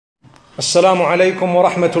السلام عليكم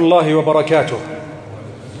ورحمة الله وبركاته.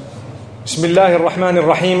 بسم الله الرحمن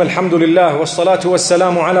الرحيم. الحمد لله والصلاة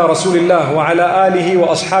والسلام على رسول الله وعلى آله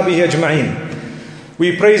وأصحابه أجمعين.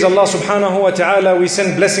 We praise Allah subhanahu wa ta'ala. We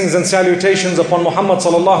send blessings and salutations upon Muhammad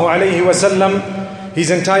sallallahu alayhi wa sallam,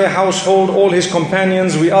 his entire household, all his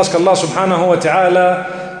companions. We ask Allah subhanahu wa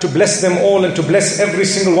ta'ala to bless them all and to bless every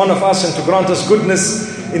single one of us and to grant us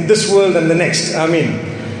goodness in this world and the next. Ameen.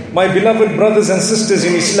 My beloved brothers and sisters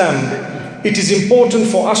in Islam, it is important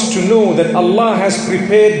for us to know that Allah has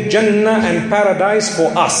prepared Jannah and paradise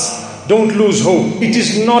for us. Don't lose hope. It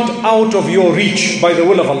is not out of your reach by the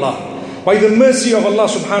will of Allah. By the mercy of Allah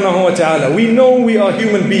subhanahu wa ta'ala. We know we are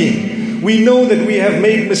human beings. We know that we have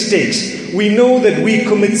made mistakes. We know that we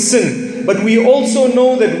commit sin. But we also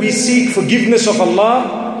know that we seek forgiveness of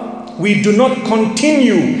Allah. We do not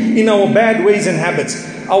continue in our bad ways and habits.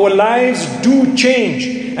 Our lives do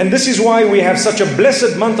change. And this is why we have such a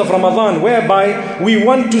blessed month of Ramadan, whereby we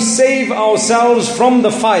want to save ourselves from the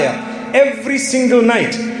fire. Every single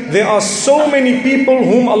night, there are so many people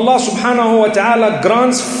whom Allah subhanahu wa ta'ala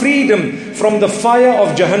grants freedom from the fire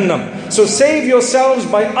of Jahannam. So save yourselves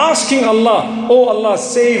by asking Allah, Oh Allah,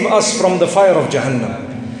 save us from the fire of Jahannam.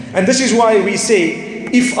 And this is why we say,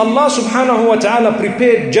 if Allah subhanahu wa ta'ala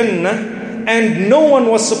prepared Jannah and no one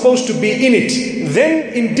was supposed to be in it,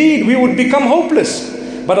 then indeed we would become hopeless.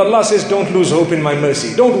 But Allah says, don't lose hope in my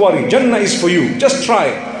mercy. Don't worry, Jannah is for you. Just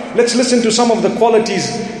try. Let's listen to some of the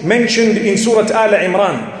qualities mentioned in Surah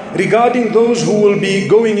Al-Imran regarding those who will be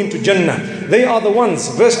going into Jannah. They are the ones.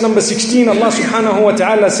 Verse number 16, Allah subhanahu wa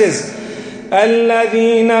ta'ala says,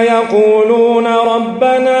 الَّذِينَ يَقُولُونَ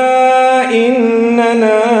رَبَّنَا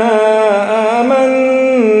إِنَّنَا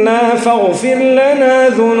آمَنَّا فَاغْفِرْ لَنَا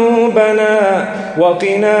ذُنُوبَنَا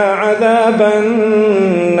وَقِنَا عَذَابَ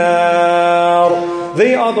النَّارِ.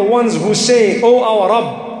 They are the ones who say, Oh our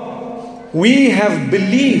Rabb, we have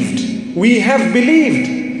believed,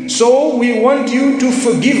 so we want you to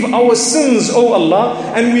forgive our sins, O Allah,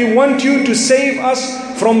 and we want you to save us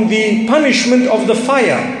from the punishment of the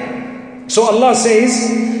fire. So Allah says,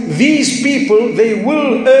 these people, they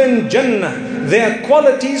will earn Jannah. Their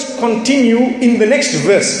qualities continue in the next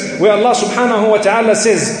verse, where Allah subhanahu wa ta'ala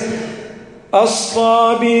says,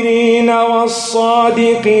 الصابرين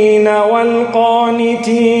والصادقين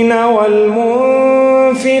والقانتين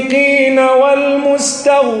والمنفقين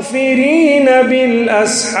والمستغفرين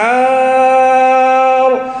بالأسحار.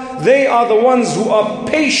 They are the ones who are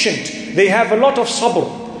patient. They have a lot of sabr.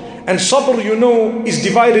 And sabr, you know, is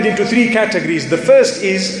divided into three categories. The first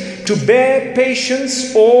is to bear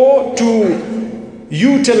patience or to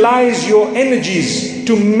utilize your energies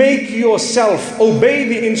to make yourself obey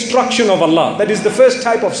the instruction of Allah. That is the first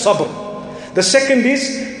type of sabr. The second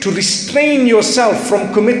is to restrain yourself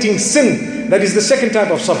from committing sin. That is the second type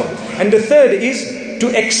of sabr. And the third is to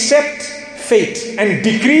accept fate and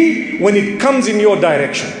decree when it comes in your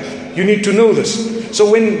direction. You need to know this. So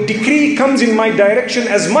when decree comes in my direction,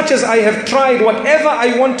 as much as I have tried whatever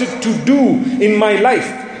I wanted to do in my life,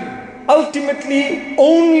 ultimately,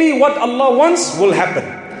 only what Allah wants will happen.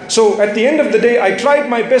 So at the end of the day, I tried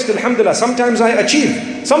my best, alhamdulillah. Sometimes I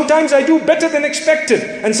achieve. Sometimes I do better than expected.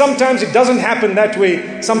 And sometimes it doesn't happen that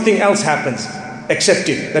way. Something else happens. Accept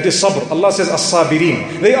it. That is sabr. Allah says,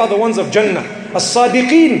 as-sabirin. They are the ones of Jannah.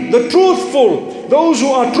 As-sadiqeen, the truthful. Those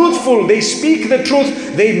who are truthful, they speak the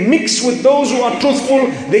truth. They mix with those who are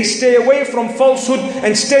truthful. They stay away from falsehood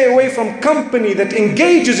and stay away from company that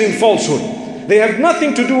engages in falsehood. They have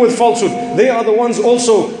nothing to do with falsehood. They are the ones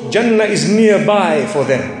also, Jannah is nearby for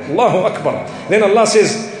them. Allahu Akbar. Then Allah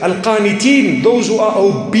says, Al-Qaniteen, those who are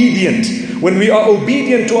obedient. When we are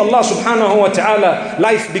obedient to Allah subhanahu wa ta'ala,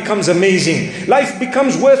 life becomes amazing. Life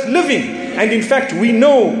becomes worth living. And in fact, we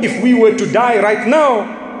know if we were to die right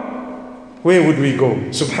now, where would we go?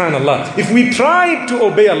 Subhanallah. If we tried to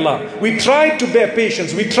obey Allah, we tried to bear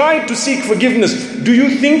patience, we tried to seek forgiveness, do you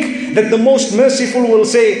think that the most merciful will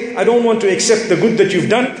say, I don't want to accept the good that you've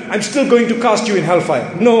done, I'm still going to cast you in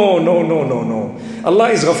hellfire? No.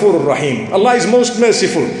 Allah is Ghafurur Rahim. Allah is most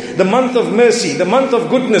merciful. The month of mercy, the month of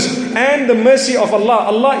goodness, and the mercy of Allah.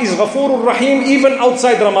 Allah is Ghafurur Rahim even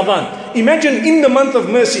outside Ramadan. Imagine in the month of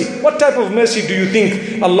mercy, what type of mercy do you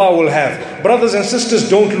think Allah will have? Brothers and sisters,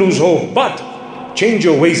 don't lose hope, but change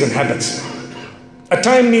your ways and habits. A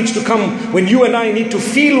time needs to come when you and I need to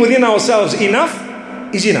feel within ourselves, enough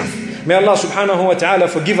is enough. May Allah subhanahu wa ta'ala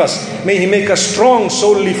forgive us. May He make us strong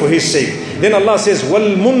solely for His sake. Then Allah says,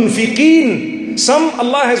 وَالْمُنْفِقِينَ. Some,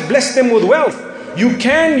 Allah has blessed them with wealth. You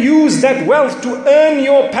can use that wealth to earn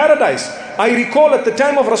your paradise. I recall at the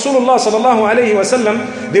time of Rasulullah sallallahu alayhi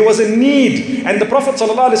wasallam, there was a need, and the Prophet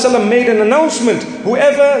sallallahu alayhi wasallam made an announcement: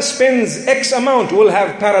 whoever spends X amount will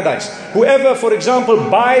have paradise. Whoever, for example,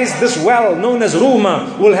 buys this well known as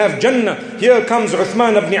Ruma will have Jannah. Here comes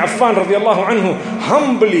Uthman ibn Affan radiallahu anhu,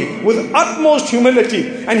 humbly, with utmost humility,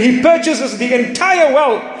 and he purchases the entire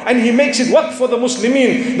well and he makes it waqf for the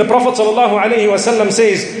Muslimin. The Prophet sallallahu alayhi wasallam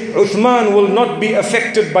says, Uthman will not be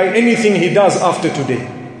affected by anything he does after today.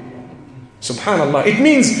 Subhanallah. It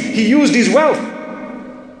means he used his wealth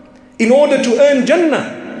in order to earn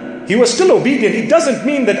Jannah. He was still obedient. It doesn't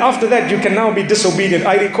mean that after that you can now be disobedient.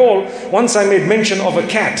 I recall once I made mention of a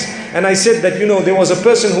cat, and I said that, there was a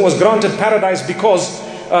person who was granted paradise because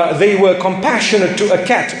they were compassionate to a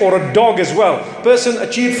cat or a dog as well. Person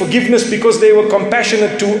achieved forgiveness because they were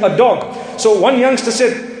compassionate to a dog. So one youngster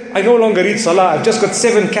said, I no longer read Salah. I've just got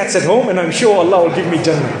 7 cats at home and I'm sure Allah will give me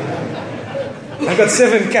Jannah. I've got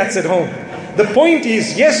 7 cats at home. The point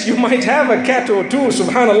is, yes, you might have a cat or 2,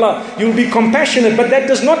 subhanallah. You'll be compassionate, but that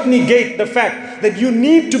does not negate the fact that you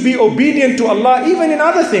need to be obedient to Allah even in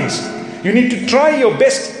other things. You need to try your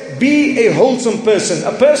best. Be a wholesome person,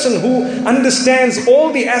 a person who understands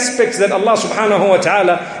all the aspects that Allah subhanahu wa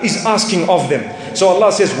ta'ala is asking of them. So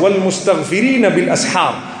Allah says, وَالْمُسْتَغْفِرِينَ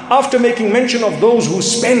بِالْأَسْحَارِ. After making mention of those who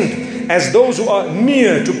spend as those who are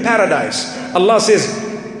near to paradise, Allah says,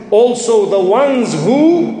 also the ones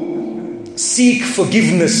who seek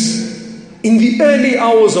forgiveness in the early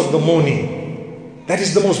hours of the morning. That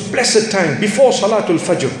is the most blessed time, before Salatul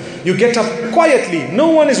Fajr. You get up quietly, no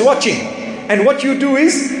one is watching. And what you do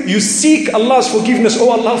is, you seek Allah's forgiveness. Oh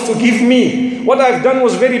Allah, forgive me. What I've done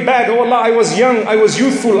was very bad. Oh Allah, I was young, I was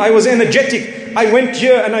youthful, I was energetic. I went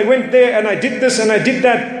here and I went there and I did this and I did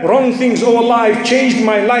that. Wrong things. Oh Allah, I've changed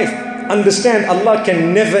my life. Understand, Allah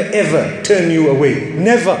can never ever turn you away.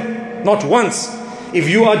 Never. Not once. If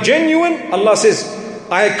you are genuine, Allah says,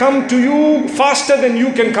 I come to you faster than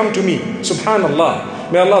you can come to me.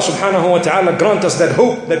 Subhanallah. May Allah subhanahu wa ta'ala grant us that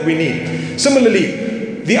hope that we need. Similarly,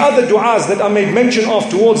 the other du'as that are made mention of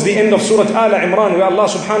towards the end of Surah Al-Imran, where Allah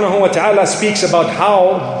subhanahu wa ta'ala speaks about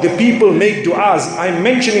how the people make du'as. I'm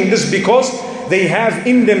mentioning this because they have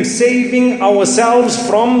in them saving ourselves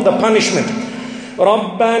from the punishment.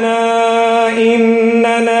 رَبَّنَا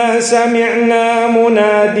إِنَّنَا سَمِعْنَا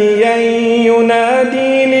مُنَادِيًا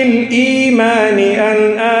يُنَادِي لِلْإِيمَانِ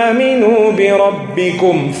أَنْ آمِنُوا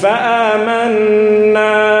بِرَبِّكُمْ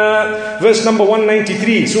فَآمَنَّا. Verse number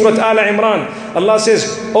 193, Surah Al-Imran. Allah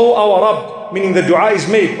says, O our Rabb, meaning the dua is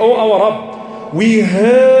made, O our Rabb, we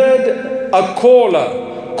heard a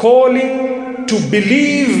caller calling to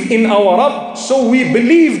believe in our Rabb, so we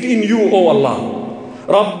believed in you, O Allah.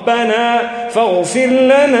 رَبَّنَا فَاغْفِرْ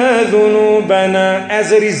لَنَا ذُنُوبَنَا.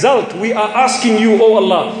 As a result, we are asking you, O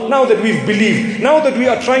Allah, now that we've believed, now that we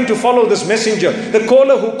are trying to follow this messenger, the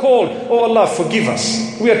caller who called, O Allah, forgive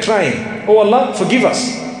us. We are trying. O Allah, forgive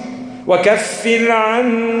us. وَكَفِّرْ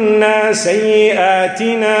عَنَّا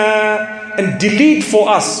سَيِّئَاتِنَا. And delete for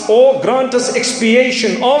us or grant us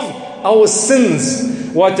expiation of our sins.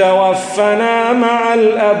 وَتَوَفَّنَا مَعَ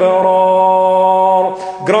الْأَبْرَارِ.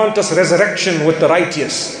 Grant us resurrection with the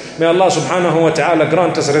righteous. May Allah subhanahu wa ta'ala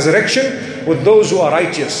grant us resurrection with those who are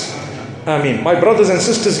righteous. Ameen. My brothers and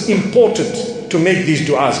sisters, important to make these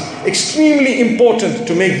du'as. Extremely important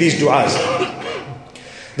to make these du'as.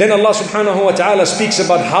 Then Allah subhanahu wa ta'ala speaks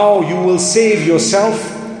about how you will save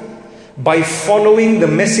yourself by following the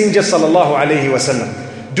Messenger sallallahu alayhi wasallam.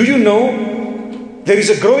 Do you know there is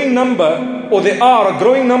a growing number, or there are a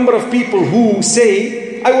growing number of people who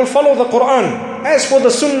say, I will follow the Quran. As for the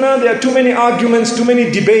Sunnah, there are too many arguments, too many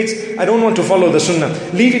debates. I don't want to follow the Sunnah.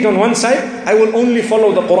 Leave it on one side. I will only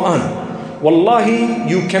follow the Quran. Wallahi,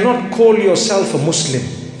 you cannot call yourself a Muslim.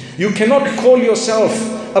 You cannot call yourself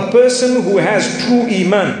a person who has true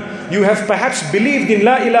Iman. You have perhaps believed in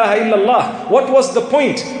La ilaha illallah. What was the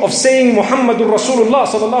point of saying Muhammadur Rasulullah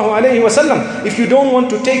sallallahu alayhi wasallam if you don't want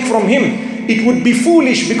to take from him? It would be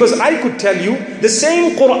foolish, because I could tell you the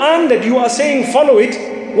same Quran that you are saying follow it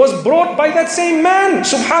was brought by that same man.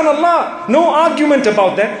 Subhanallah. No argument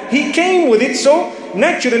about that. He came with it, so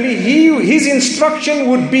naturally his instruction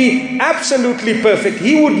would be absolutely perfect.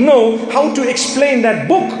 He would know how to explain that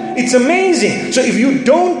book. It's amazing. So if you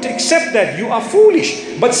don't accept that, you are foolish.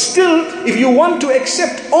 But still, if you want to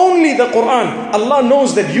accept only the Quran, Allah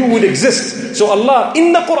knows that you would exist. So Allah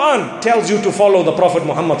in the Quran tells you to follow the Prophet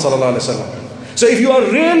Muhammad sallallahu alaihi wasallam. So if you are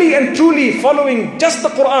really and truly following just the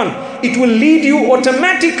Quran, it will lead you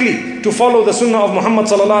automatically to follow the Sunnah of Muhammad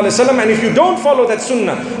sallallahu alaihi wasallam. And if you don't follow that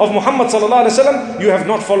Sunnah of Muhammad sallallahu alaihi wasallam, you have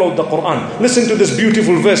not followed the Quran. Listen to this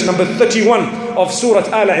beautiful verse, number 31 of Surah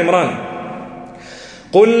Al-Imran.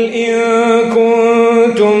 قُلْ إِن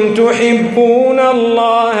كُنتُمْ تُحِبُّونَ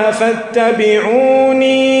اللَّهَ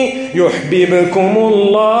فَاتَّبِعُونِي يُحْبِبْكُمُ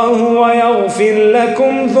اللَّهُ وَيَغْفِرْ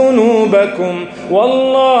لَكُمْ ذُنُوبَكُمْ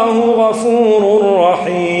وَاللَّهُ غَفُورٌ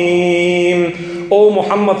رَحِيمٌ. O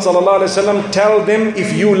Muhammad sallallahu alaihi wasallam, tell them,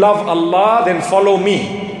 if you love Allah, then follow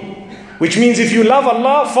me. Which means if you love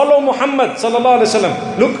Allah, follow Muhammad sallallahu alaihi wasallam.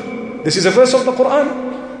 Look, this is a verse of the Quran.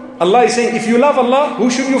 Allah is saying, if you love Allah, who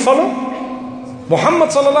should you follow? Muhammad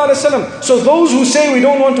sallallahu alaihi wasallam. So those who say we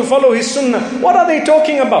don't want to follow his sunnah, what are they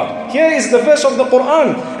talking about? Here is the verse of the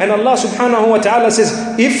Quran, and Allah subhanahu wa ta'ala says,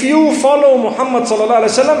 if you follow Muhammad sallallahu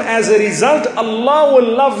alaihi wasallam, as a result, Allah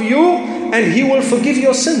will love you and He will forgive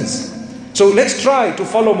your sins. So let's try to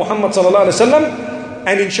follow Muhammad sallallahu alaihi wasallam,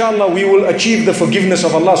 and inshallah we will achieve the forgiveness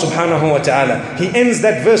of Allah subhanahu wa ta'ala. He ends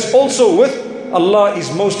that verse also with, Allah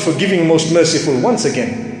is most forgiving, most merciful, once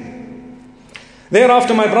again.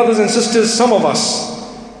 Thereafter, my brothers and sisters, some of us,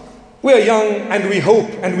 we are young and we hope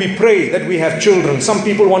and we pray that we have children. Some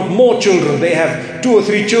people want more children. They have 2 or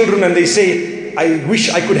 3 children and they say, I wish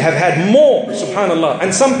I could have had more, subhanallah.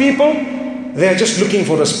 And some people, they are just looking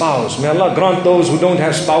for a spouse. May Allah grant those who don't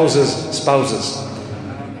have spouses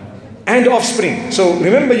and offspring. So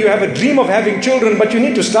remember, you have a dream of having children, but you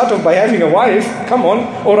need to start off by having a wife, come on,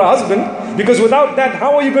 or a husband, because without that,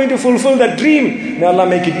 how are you going to fulfill that dream? May Allah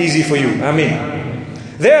make it easy for you. Ameen.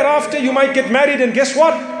 Thereafter, you might get married, and guess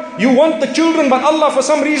what? You want the children, but Allah for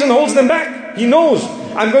some reason holds them back. He knows,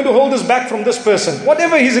 I'm going to hold this back from this person.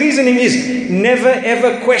 Whatever his reasoning is, never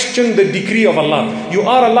ever question the decree of Allah. You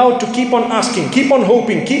are allowed to keep on asking, keep on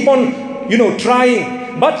hoping, keep on,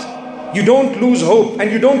 trying. But you don't lose hope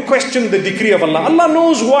and you don't question the decree of Allah. Allah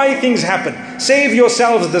knows why things happen. Save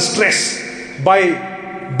yourselves the stress by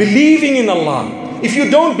believing in Allah. If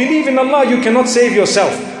you don't believe in Allah, you cannot save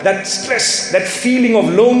yourself. That stress, that feeling of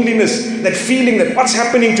loneliness, that feeling that what's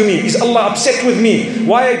happening to me? Is Allah upset with me?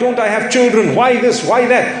 Why don't I have children? Why this? Why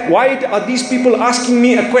that? Why are these people asking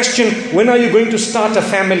me a question? When are you going to start a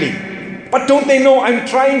family? But don't they know I'm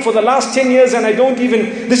trying for the last 10 years and I don't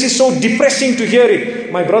even, this is so depressing to hear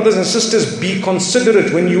it. My brothers and sisters, be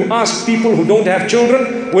considerate when you ask people who don't have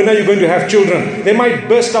children, when are you going to have children? They might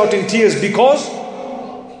burst out in tears because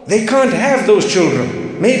they can't have those children.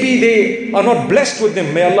 Maybe they are not blessed with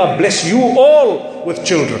them. May Allah bless you all with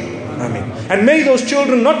children. Amen. And may those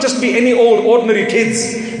children not just be any old ordinary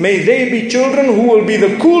kids. May they be children who will be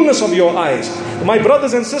the coolness of your eyes. My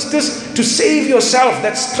brothers and sisters, to save yourself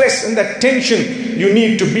that stress and that tension, you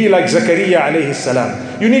need to be like Zakaria alayhi salam.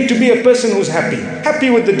 You need to be a person who's happy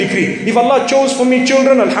with the decree. If Allah chose for me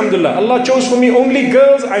children, alhamdulillah. Allah chose for me only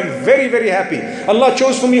girls, I'm very, very happy. Allah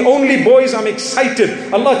chose for me only boys, I'm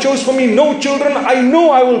excited. Allah chose for me no children, I know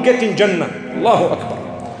I will get in Jannah. Allahu Akbar.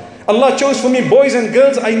 Allah chose for me boys and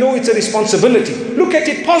girls, I know it's a responsibility. Look at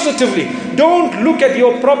it positively. Don't look at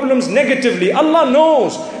your problems negatively. Allah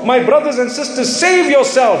knows. My brothers and sisters, save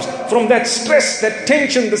yourselves from that stress, that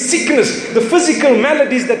tension, the sickness, the physical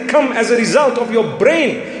maladies that come as a result of your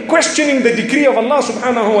brain questioning the decree of Allah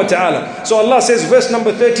subhanahu wa ta'ala. So Allah says, verse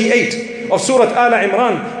number 38 of Surah Al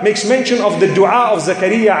Imran makes mention of the dua of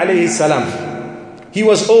Zakaria alayhi salam. He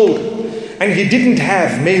was old. And he didn't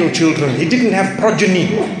have male children. He didn't have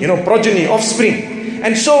progeny, offspring.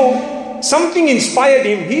 And so something inspired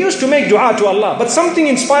him. He used to make dua to Allah, but something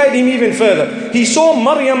inspired him even further. He saw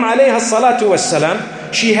Maryam alayha salatu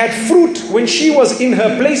wassalam. She had fruit when she was in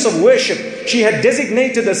her place of worship. She had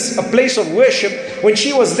designated as a place of worship. When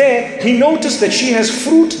she was there, he noticed that she has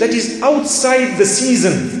fruit that is outside the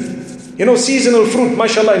season. Seasonal fruit,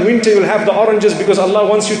 mashallah, in winter you'll have the oranges because Allah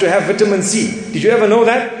wants you to have vitamin C. Did you ever know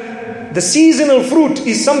that? The seasonal fruit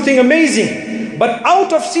is something amazing, but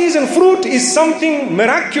out of season fruit is something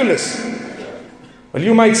miraculous. Well,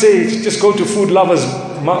 you might say, just go to food lovers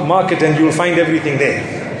market and you'll find everything there.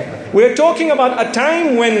 We're talking about a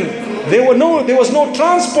time when there was no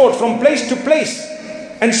transport from place to place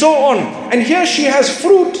and so on. And here she has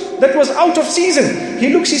fruit that was out of season. He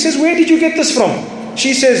looks, he says, where did you get this from?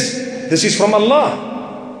 She says, this is from Allah.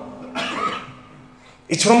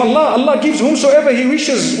 It's from Allah. Allah gives whomsoever He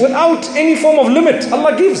wishes without any form of limit.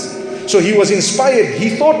 Allah gives. So he was inspired. He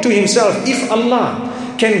thought to himself, if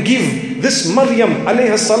Allah can give this Maryam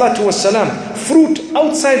alayha salatu wassalam fruit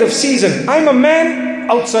outside of season, I'm a man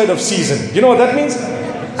outside of season. You know what that means?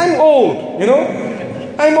 I'm old,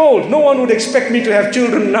 I'm old. No one would expect me to have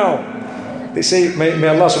children now. They say, may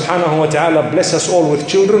Allah subhanahu wa ta'ala bless us all with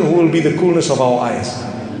children who will be the coolness of our eyes.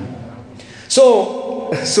 So,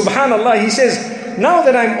 subhanallah, he says, now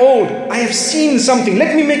that I'm old, I have seen something.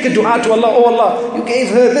 Let me make a dua to Allah. Oh Allah, you gave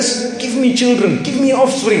her this. Give me children. Give me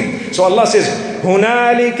offspring. So Allah says,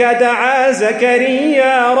 هُنَالِكَ دَعَا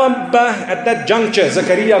زَكَرِيَّا رَبَّهُ. At that juncture,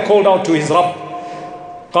 Zakaria called out to his Rabb.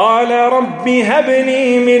 قَالَ رَبِّ هَبْ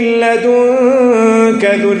لِي مِن لَّدُنكَ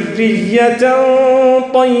ذُرِّيَّةً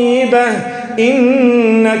طَيِّبَةً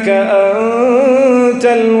إِنَّكَ أَنتَ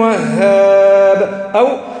الْوَهَّابُ أو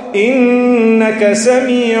إِنَّكَ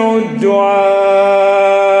سَمِيعُ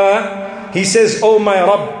الدُّعَاءِ. He says, Oh my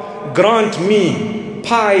Rabb, grant me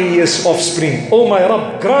pious offspring. Oh my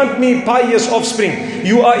Rabb, grant me pious offspring.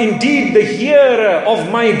 You are indeed the hearer of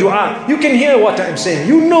my dua. You can hear what I'm saying.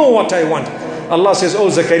 You know what I want. Allah says, Oh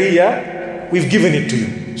Zakaria, we've given it to you.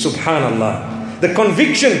 Subhanallah. The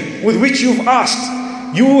conviction with which you've asked,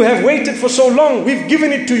 you have waited for so long, we've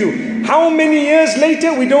given it to you. How many years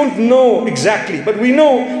later? We don't know exactly, but we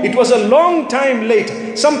know it was a long time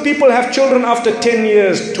later. Some people have children after 10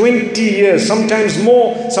 years, 20 years, sometimes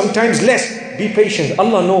more, sometimes less. Be patient.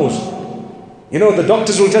 Allah knows. You know, the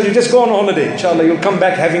doctors will tell you, just go on holiday. Inshallah, you'll come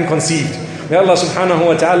back having conceived. May Allah subhanahu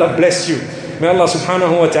wa ta'ala bless you. May Allah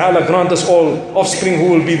subhanahu wa ta'ala grant us all offspring who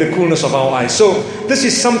will be the coolness of our eyes. So this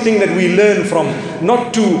is something that we learn from,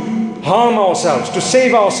 not to harm ourselves, to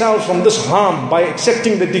save ourselves from this harm by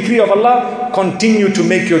accepting the decree of Allah. Continue to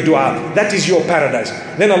make your dua. That is your paradise.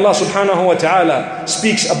 Then Allah subhanahu wa ta'ala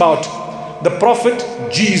speaks about the Prophet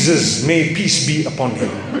Jesus, may peace be upon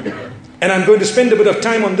him. And I'm going to spend a bit of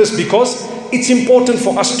time on this because it's important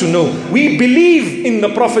for us to know. We believe in the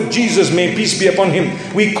Prophet Jesus, may peace be upon him.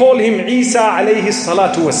 We call him Isa alayhi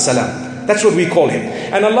salatu wassalam. That's what we call him.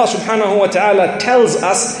 And Allah subhanahu wa ta'ala tells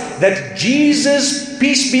us that Jesus,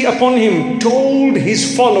 peace be upon him, told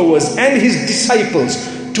his followers and his disciples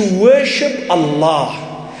to worship Allah,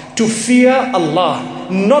 to fear Allah.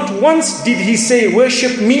 Not once did he say,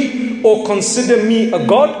 worship me or consider me a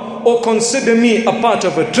God or consider me a part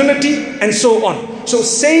of a trinity and so on. So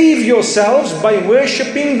save yourselves by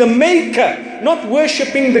worshipping the maker, not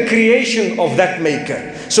worshipping the creation of that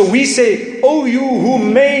maker. So we say, oh you who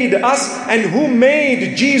made us and who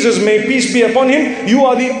made Jesus, may peace be upon him, you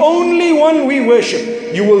are the only one we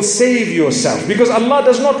worship. You will save yourself, because Allah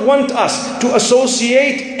does not want us to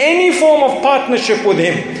associate any form of partnership with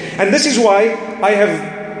him. And this is why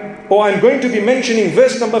I'm going to be mentioning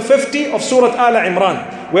verse number 50 of Surah Al-Imran,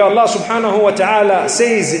 where Allah subhanahu wa ta'ala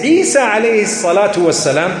says, Isa alayhi salatu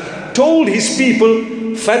wassalam told his people,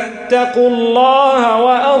 فَاتَّقُوا اللَّهَ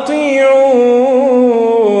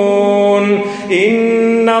وَأَطِيعُونَ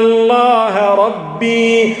إِنَّ اللَّهَ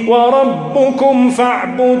رَبِّي وَرَبُّكُمْ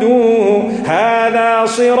فَاعْبُدُوهُ هَذَا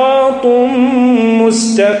صِرَاطٌ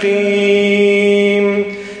مُسْتَقِيمٌ.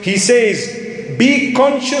 He says, be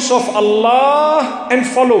conscious of Allah and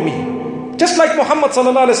follow me. Just like Muhammad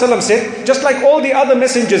sallallahu alaihi wasallam said, just like all the other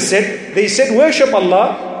messengers said, they said worship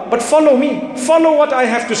Allah, but follow me. Follow what I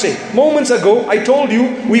have to say. Moments ago, I told you,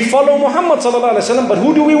 we follow Muhammad sallallahu alaihi wasallam, but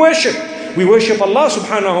who do we worship? We worship Allah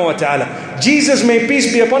subhanahu wa ta'ala. Jesus, may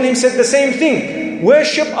peace be upon him, said the same thing.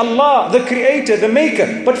 Worship Allah, the creator, the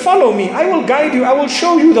maker, but follow me. I will guide you. I will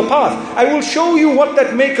show you the path. I will show you what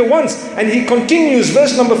that maker wants. And he continues,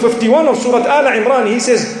 verse number 51 of Surah Al-Imran. He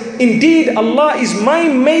says, indeed, Allah is my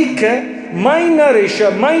maker, my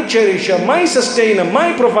nourisher, my cherisher, my sustainer,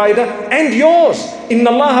 my provider, and yours.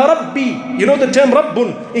 Inna Allah Rabbi. You know the term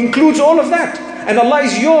Rabbun includes all of that. And Allah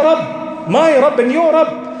is your Rabb, my Rabb and your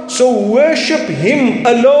Rabb. So worship him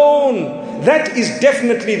alone. That is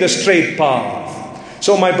definitely the straight path.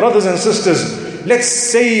 So my brothers and sisters, let's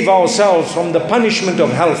save ourselves from the punishment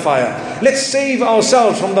of hellfire. Let's save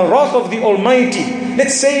ourselves from the wrath of the Almighty.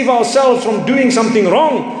 Let's save ourselves from doing something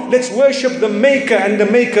wrong. Let's worship the Maker and the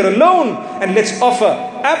Maker alone. And let's offer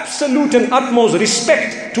absolute and utmost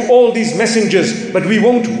respect to all these messengers. But we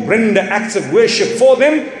won't render acts of worship for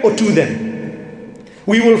them or to them.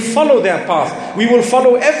 We will follow their path. We will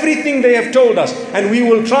follow everything they have told us. And we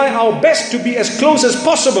will try our best to be as close as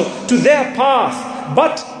possible to their path.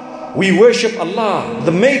 But we worship Allah,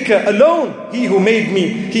 the Maker alone. He who made me,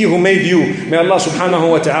 He who made you. May Allah subhanahu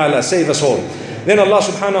wa ta'ala save us all. Then Allah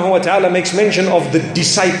subhanahu wa ta'ala makes mention of the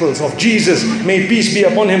disciples of Jesus, may peace be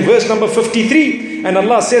upon him. Verse number 53. And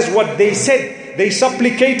Allah says what they said. They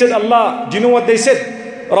supplicated Allah. Do you know what they said?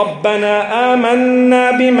 رَبَّنَا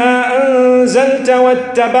آمَنَّا بِمَا أَنزَلْتَ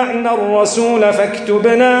وَاتَّبَعْنَا الرَّسُولَ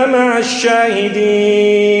فَاكْتُبْنَا مَعَ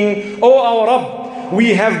الشَّاهِدِينَ. O our Rabb,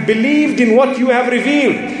 we have believed in what you have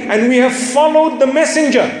revealed and we have followed the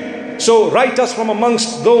messenger. So write us from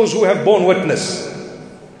amongst those who have borne witness.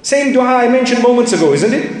 Same dua I mentioned moments ago,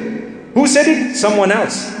 isn't it? Who said it? Someone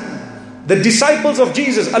else. The disciples of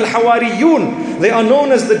Jesus, Al-Hawariyun, they are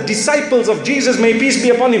known as the disciples of Jesus, may peace be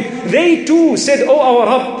upon him. They too said, "Oh our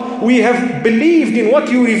Rabb, we have believed in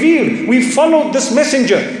what you revealed. We followed this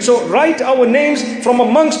messenger. So write our names from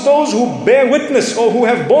amongst those who bear witness or who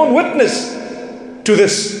have borne witness to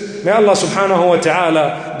this." May Allah subhanahu wa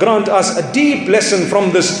ta'ala grant us a deep lesson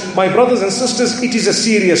from this. My brothers and sisters, it is a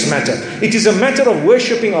serious matter. It is a matter of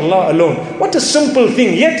worshipping Allah alone. What a simple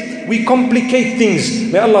thing, yet we complicate things.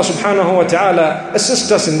 May Allah subhanahu wa ta'ala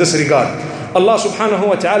assist us in this regard. Allah subhanahu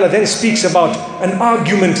wa ta'ala then speaks about an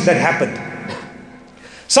argument that happened.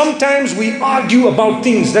 Sometimes we argue about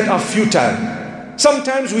things that are futile.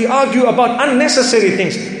 Sometimes we argue about unnecessary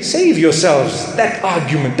things. Save yourselves that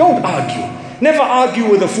argument. Don't argue. Never argue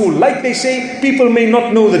with a fool. Like they say, people may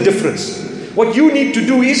not know the difference. What you need to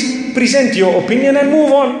do is present your opinion and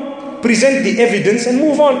move on. Present the evidence and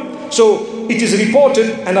move on. So it is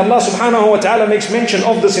reported, and Allah subhanahu wa ta'ala makes mention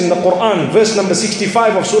of this in the Quran, verse number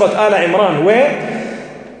 65 of Surah Al-Imran, where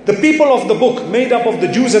the people of the book, made up of the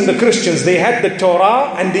Jews and the Christians, they had the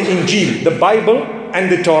Torah and the Injil, the Bible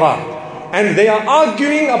and the Torah. And they are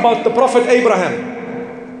arguing about the Prophet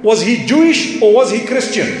Abraham. Was he Jewish or was he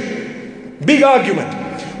Christian? Big argument.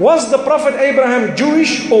 Was the Prophet Abraham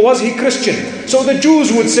Jewish or was he Christian? So the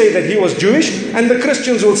Jews would say that he was Jewish and the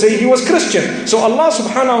Christians would say he was Christian. So Allah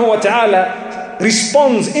subhanahu wa ta'ala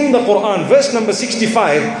responds in the Quran, verse number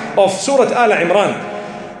 65 of Surah Al-Imran.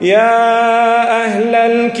 Ya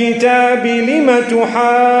ahlal kitab lima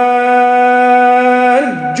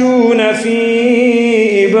tuhajjuna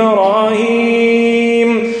fi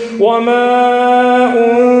Ibrahim wa ma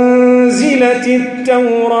unzilat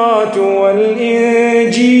التوراة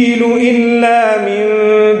والإنجيل إلا من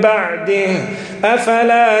بعده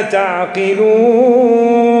أفلا تعقلون.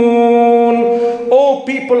 O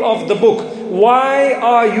people of the book, why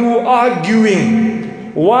are you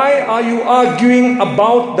arguing? Why are you arguing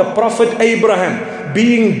about the Prophet Abraham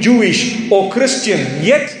being Jewish or Christian?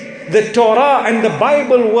 Yet the Torah and the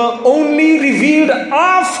Bible were only revealed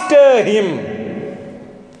after him.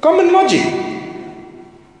 Common logic.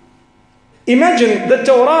 Imagine the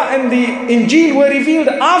Torah and the Injil were revealed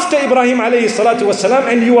after Ibrahim alayhi salatu wasalam,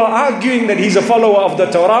 and you are arguing that he's a follower of the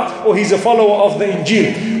Torah or he's a follower of the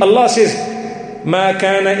Injil. Allah says, ما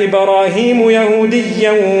كان إبراهيم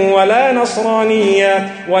يهوديا ولا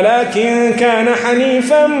نصرانيا ولكن كان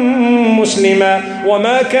حنيفا مسلما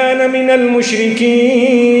وما كان من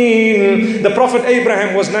المشركين. The Prophet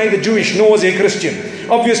Abraham was neither Jewish nor was he Christian.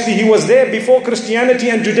 Obviously he was there before Christianity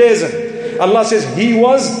and Judaism. Allah says he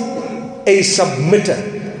was a submitter.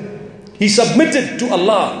 He submitted to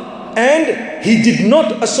Allah and he did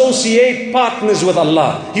not associate partners with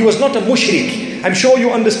Allah. He was not a mushrik. I'm sure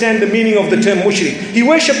you understand the meaning of the term mushrik. He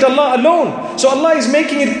worshipped Allah alone. So Allah is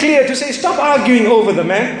making it clear to say, stop arguing over the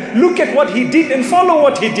man. Look at what he did and follow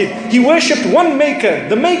what he did. He worshipped one maker,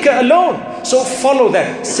 the maker alone. So follow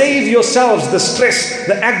that. Save yourselves the stress,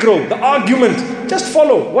 the aggro, the argument. Just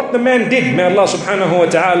follow what the man did. May Allah subhanahu wa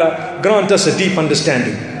ta'ala grant us a deep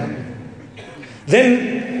understanding.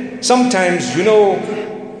 Then sometimes,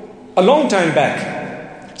 a long time back,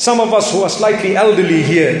 some of us who are slightly elderly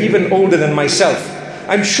here, even older than myself,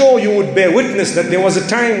 I'm sure you would bear witness that there was a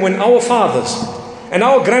time when our fathers and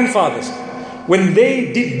our grandfathers, when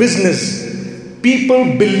they did business,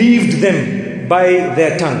 people believed them by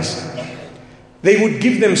their tongues. They would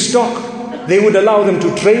give them stock, they would allow them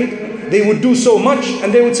to trade, they would do so much,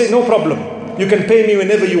 and they would say, no problem, you can pay me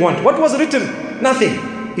whenever you want. What was written? Nothing.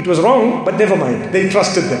 It was wrong, but never mind. They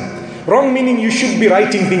trusted them. Wrong meaning you should be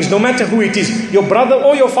writing things, no matter who it is. Your brother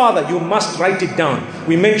or your father, you must write it down.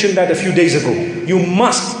 We mentioned that a few days ago. You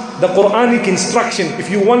must. The Quranic instruction, if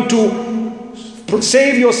you want to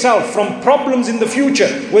save yourself from problems in the future,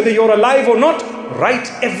 whether you're alive or not, write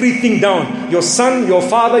everything down. Your son, your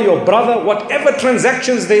father, your brother, whatever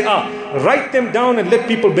transactions they are, write them down and let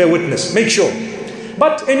people bear witness. Make sure.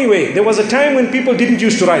 But anyway, there was a time when people didn't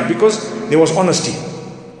used to write because there was honesty.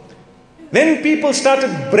 Then people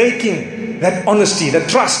started breaking that honesty, the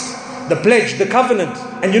trust, the pledge, the covenant.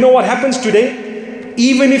 And you know what happens today?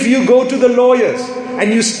 Even if you go to the lawyers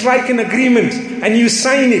and you strike an agreement and you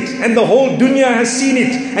sign it and the whole dunya has seen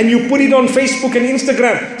it and you put it on Facebook and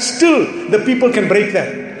Instagram, still the people can break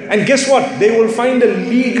that. And guess what? They will find a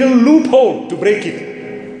legal loophole to break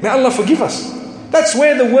it. May Allah forgive us. That's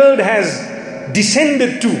where the world has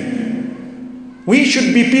descended to. We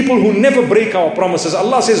should be people who never break our promises.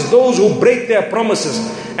 Allah says those who break their promises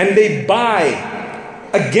and they buy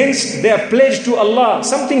against their pledge to Allah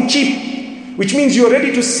something cheap. which means you're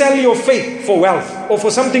ready to sell your faith for wealth or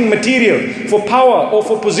for something material, for power or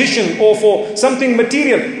for position or for something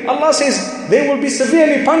material, Allah says they will be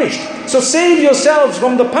severely punished. So save yourselves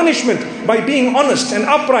from the punishment by being honest and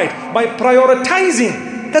upright, by prioritizing.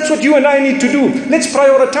 That's what you and I need to do. Let's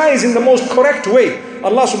prioritize in the most correct way.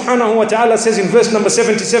 Allah subhanahu wa ta'ala says in verse number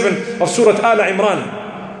 77 of Surah Al-Imran,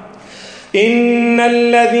 إن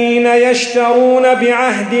الذين يشترون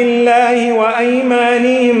بعهد الله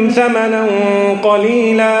وأيمانهم ثمنا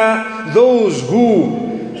قليلا, those who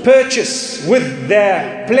purchase with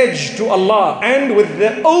their pledge to Allah and with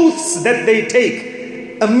the oaths that they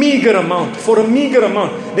take a meager amount, for a meager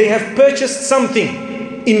amount they have purchased something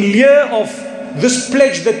in lieu of this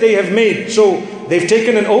pledge that they have made. So they've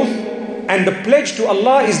taken an oath, and the pledge to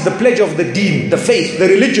Allah is the pledge of the deen, the faith, the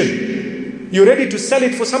religion. You're ready to sell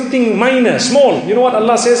it for something minor, small. You know what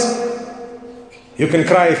Allah says? You can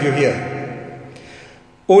cry if you're here.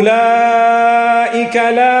 أُولَٰئِكَ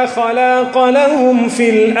لَا خَلَاقَ لَهُمْ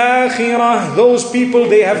فِي الْآخِرَةِ, those people,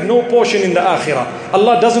 they have no portion in the akhirah.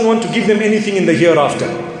 Allah doesn't want to give them anything in the hereafter.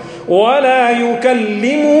 وَلَا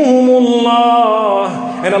يُكَلِّمُهُمُ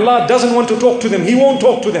اللَّهُ, and Allah doesn't want to talk to them. He won't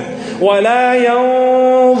talk to them. وَلَا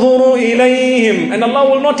يَنظُرُ إِلَيْهِمْ, and Allah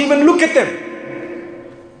will not even look at them.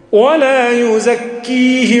 وَلَا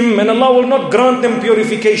يُزَكِّيهِمْ, and Allah will not grant them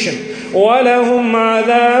purification. وَلَهُمْ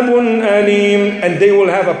عَذَابٌ أَلِيمٌ, and they will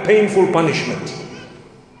have a painful punishment.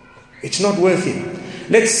 It's not worth it.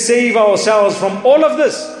 Let's save ourselves from all of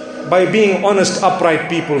this by being honest, upright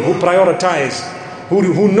people who prioritize,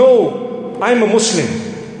 who know, I'm a Muslim,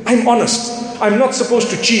 I'm honest, I'm not supposed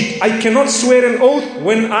to cheat, I cannot swear an oath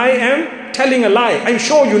when I am telling a lie. I'm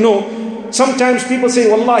sure you know, sometimes people say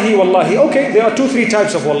wallahi, wallahi. Okay, there are 2-3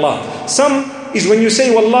 types of wallah. Some is when you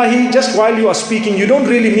say wallahi just while you are speaking, you don't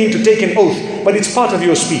really mean to take an oath, but it's part of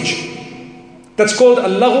your speech. That's called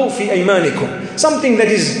al-laghu fi aymanikum, something that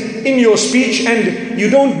is in your speech and you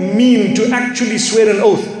don't mean to actually swear an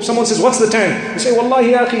oath. Someone says, what's the time? You say,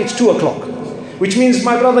 wallahi akhi, it's 2 o'clock, which means,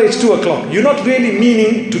 my brother, it's 2 o'clock. You're not really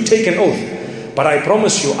meaning to take an oath. But I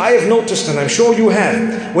promise you, I have noticed, and I'm sure you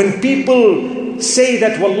have, when people say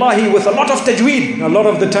that wallahi with a lot of tajweed, a lot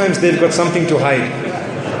of the times they've got something to hide.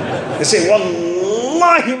 They say,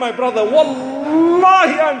 wallahi, my brother,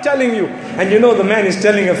 wallahi, I'm telling you. And you know the man is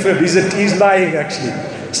telling a fib. He's lying actually.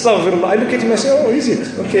 Astaghfirullah. I look at him and I say, oh, is it?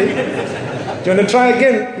 Okay. Do you want to try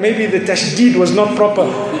again? Maybe the tashdeed was not proper.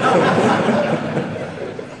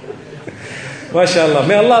 MashaAllah.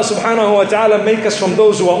 May Allah subhanahu wa ta'ala make us from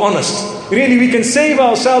those who are honest. Really, we can save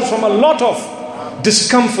ourselves from a lot of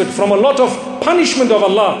discomfort, from a lot of punishment of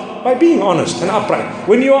Allah by being honest and upright.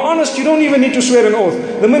 When you are honest, you don't even need to swear an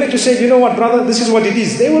oath. The minute you say, you know what, brother, this is what it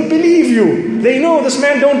is, they will believe you. They know this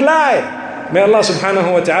man don't lie. May Allah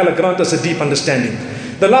subhanahu wa ta'ala grant us a deep understanding.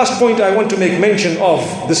 The last point I want to make mention of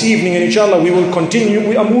this evening, and inshallah we will continue.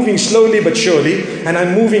 We are moving slowly but surely, and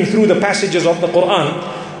I'm moving through the passages of the Quran.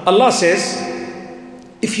 Allah says,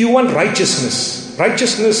 if you want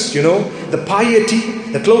righteousness, you know, the piety,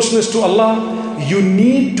 the closeness to Allah, you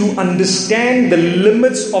need to understand the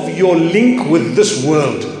limits of your link with this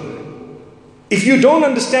world. If you don't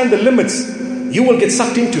understand the limits, you will get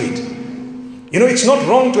sucked into it. You know, it's not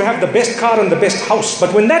wrong to have the best car and the best house,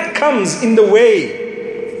 but when that comes in the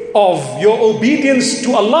way of your obedience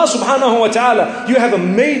to Allah subhanahu wa ta'ala, you have a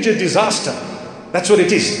major disaster. That's what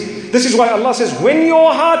it is. This is why Allah says, when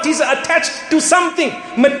your heart is attached to something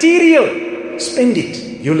material, spend it.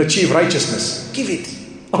 You'll achieve righteousness. Give it.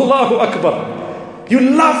 Allahu Akbar. You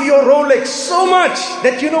love your Rolex so much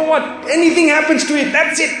that you know what? Anything happens to it,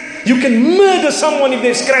 that's it. You can murder someone if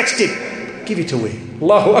they've scratched it. Give it away.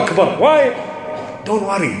 Allahu Akbar. Why? Don't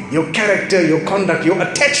worry. Your character, your conduct, your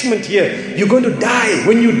attachment here, you're going to die.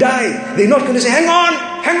 When you die, they're not going to say, hang on,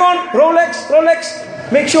 Rolex.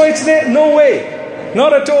 Make sure it's there. No way.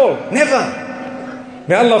 Not at all. Never.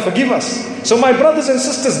 May Allah forgive us. So my brothers and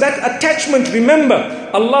sisters, that attachment, remember,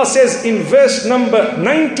 Allah says in verse number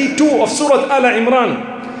 92 of Surah Al-Imran,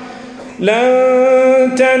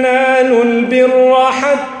 لَن تَنَالُوا الْبِرَّ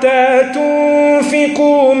حَتَّى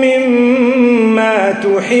تُنْفِقُوا مِمَّا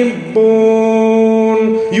تُحِبُّونَ.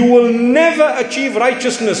 You will never achieve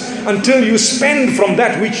righteousness until you spend from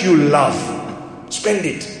that which you love. Spend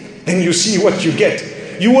it. Then you see what you get.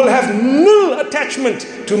 You will have nil attachment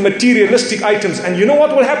to materialistic items. And you know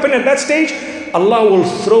what will happen at that stage? Allah will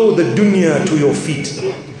throw the dunya to your feet.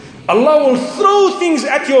 Allah will throw things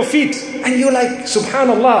at your feet. And you're like,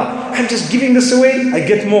 subhanallah, I'm just giving this away, I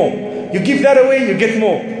get more. You give that away, you get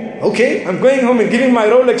more. Okay, I'm going home and giving my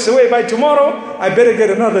Rolex away. By tomorrow, I better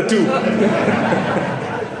get another 2.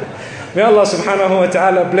 May Allah subhanahu wa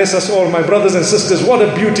ta'ala bless us all. My brothers and sisters, what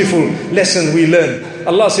a beautiful lesson we learn.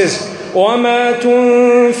 Allah says, وَمَا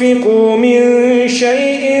تُنْفِقُوا مِنْ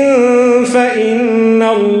شَيْءٍ فَإِنَّ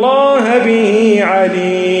اللَّهَ بِهِ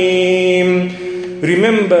عَلِيمٌ.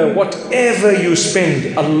 Remember, whatever you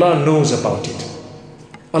spend, Allah knows about it.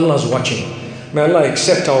 Allah's watching. May Allah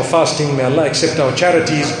accept our fasting. May Allah accept our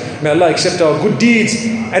charities. May Allah accept our good deeds.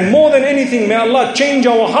 And more than anything, may Allah change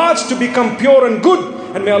our hearts to become pure and good.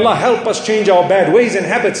 And may Allah help us change our bad ways and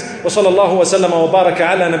habits. Wa sallallahu wa sallam wa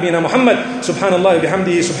baraka ala nabina Muhammad. Subhanallah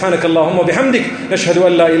bihamdihi, subhanakallahumma bihamdik. Nashhadu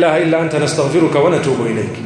an la ilaha illa anta nastaghfiruka wa natubu ilayk.